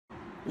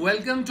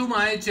Welcome to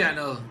my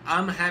channel.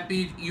 I'm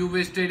happy you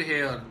visited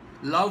here.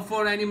 Love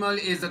for animal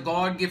is a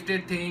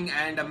God-gifted thing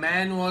and a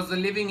man was a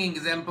living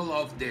example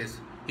of this.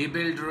 He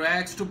built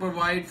racks to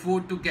provide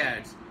food to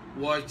cats.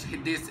 Watch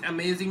this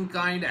amazing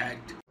kind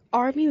act.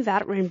 Army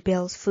veteran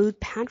builds food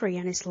pantry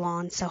on his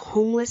lawn so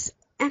homeless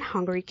and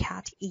hungry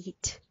cats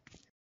eat.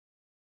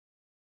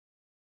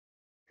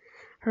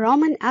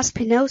 Roman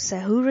Espinosa,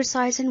 who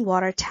resides in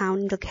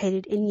Watertown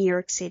located in New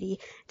York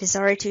City,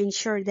 decided to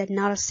ensure that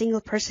not a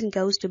single person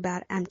goes to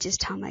bed empty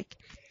stomach.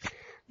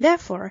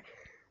 Therefore,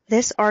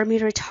 this Army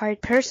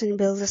retired person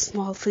builds a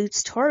small food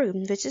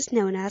storeroom which is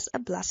known as a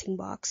blessing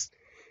box.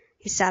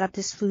 He set up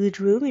this food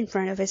room in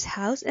front of his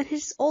house and it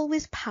is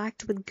always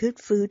packed with good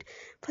food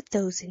for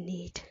those in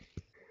need.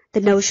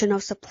 The notion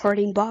of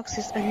supporting box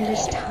is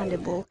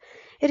understandable.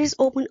 It is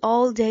open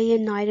all day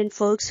and night and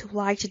folks who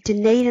like to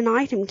donate an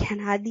item can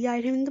add the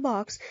item in the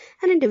box.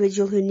 An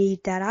individual who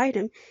needs that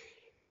item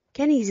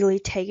can easily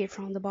take it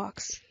from the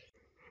box.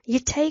 You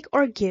take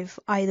or give,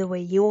 either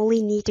way, you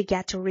only need to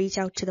get to reach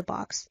out to the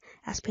box.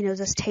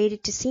 Espinosa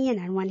stated to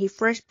CNN when he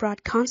first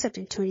brought concept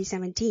in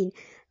 2017,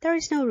 there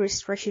is no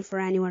restriction for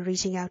anyone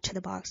reaching out to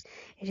the box.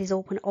 It is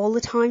open all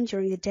the time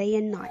during the day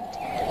and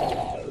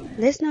night.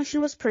 This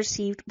notion was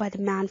perceived by the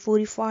man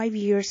 45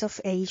 years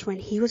of age when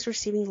he was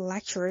receiving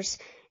lectures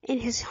in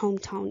his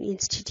hometown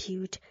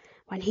institute.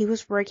 When he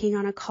was working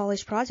on a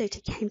college project,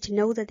 he came to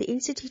know that the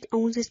institute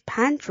owns this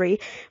pantry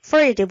for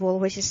a table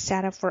which is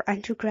set up for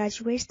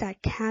undergraduates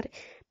that can't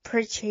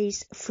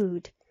purchase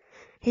food.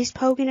 He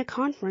spoke in a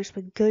conference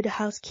with Good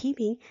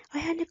Housekeeping. I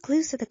had no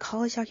clue that the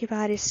college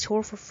occupied a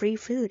store for free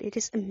food. It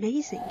is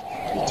amazing,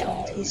 he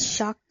told. He's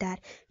shocked that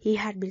he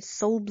had been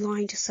so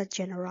blind to such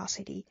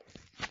generosity.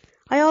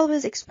 I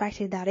always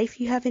expected that if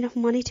you have enough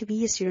money to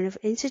be a student of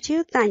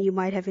institute, then you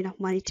might have enough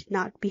money to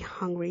not be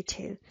hungry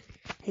too.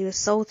 He was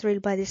so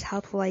thrilled by this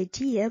helpful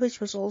idea, which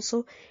was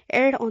also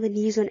aired on the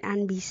news on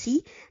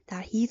NBC,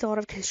 that he thought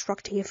of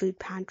constructing a food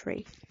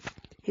pantry.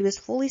 He was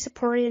fully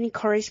supported and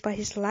encouraged by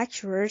his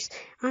lecturers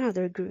and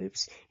other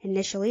groups.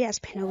 Initially,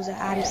 Espinosa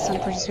added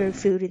some preserved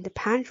food in the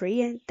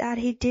pantry and that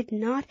he did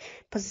not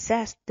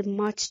possess the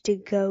much to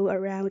go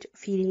around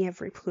feeding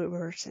every poor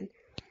person.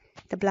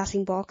 The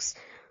blessing box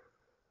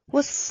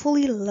was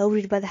fully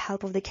loaded by the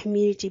help of the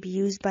community to be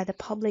used by the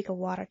public of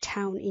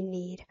Watertown in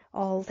need.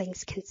 All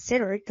things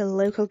considered, the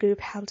local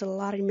group helped a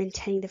lot in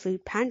maintaining the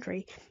food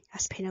pantry,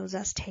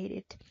 Espinosa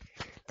stated.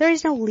 There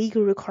is no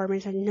legal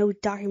requirement and no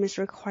documents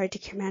required to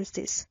commence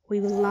this.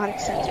 We will not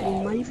accept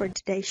any money for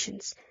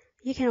donations.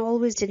 You can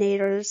always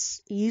donate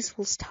us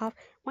useful stuff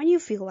when you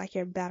feel like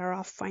you're better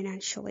off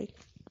financially.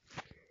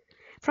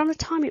 From the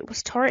time it was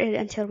started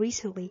until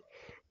recently,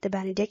 the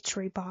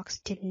benedictory box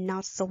did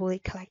not solely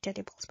collect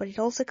edibles, but it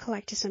also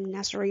collected some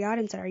necessary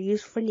items that are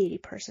used for needy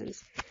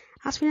persons.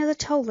 Espinosa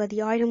told that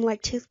the items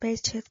like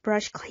toothpaste,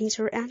 toothbrush,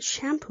 cleanser, and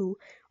shampoo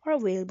are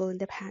available in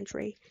the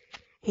pantry.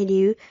 He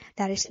knew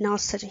that it's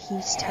not such a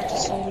huge step to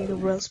solving the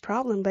world's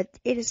problem, but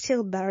it is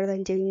still better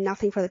than doing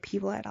nothing for the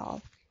people at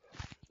all.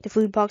 The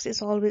food box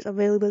is always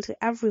available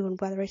to everyone,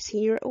 whether a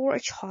senior or a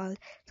child,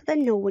 so that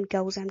no one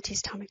goes empty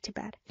stomach to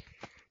bed.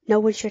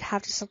 No one should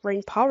have to suffer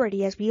in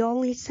poverty, as we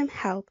all need some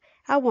help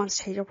at one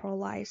stage of our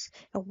lives.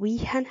 If we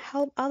can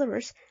help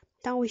others,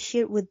 then we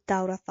should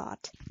without a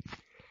thought.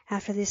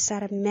 After this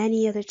setup,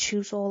 many other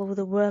troops all over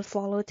the world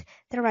followed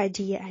their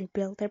idea and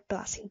built their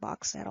blessing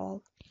box at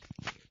all.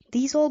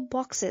 These old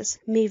boxes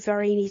may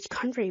vary in each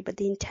country, but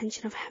the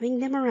intention of having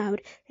them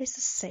around is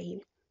the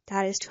same.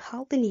 That is to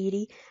help the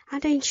needy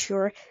and to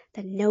ensure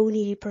that no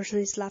needy person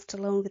is left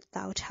alone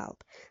without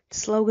help. The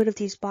slogan of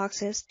these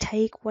boxes,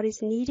 take what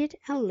is needed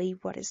and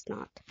leave what is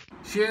not.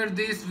 Share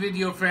this with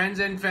your friends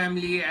and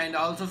family and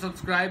also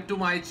subscribe to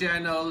my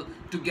channel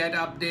to get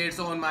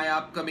updates on my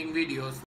upcoming videos.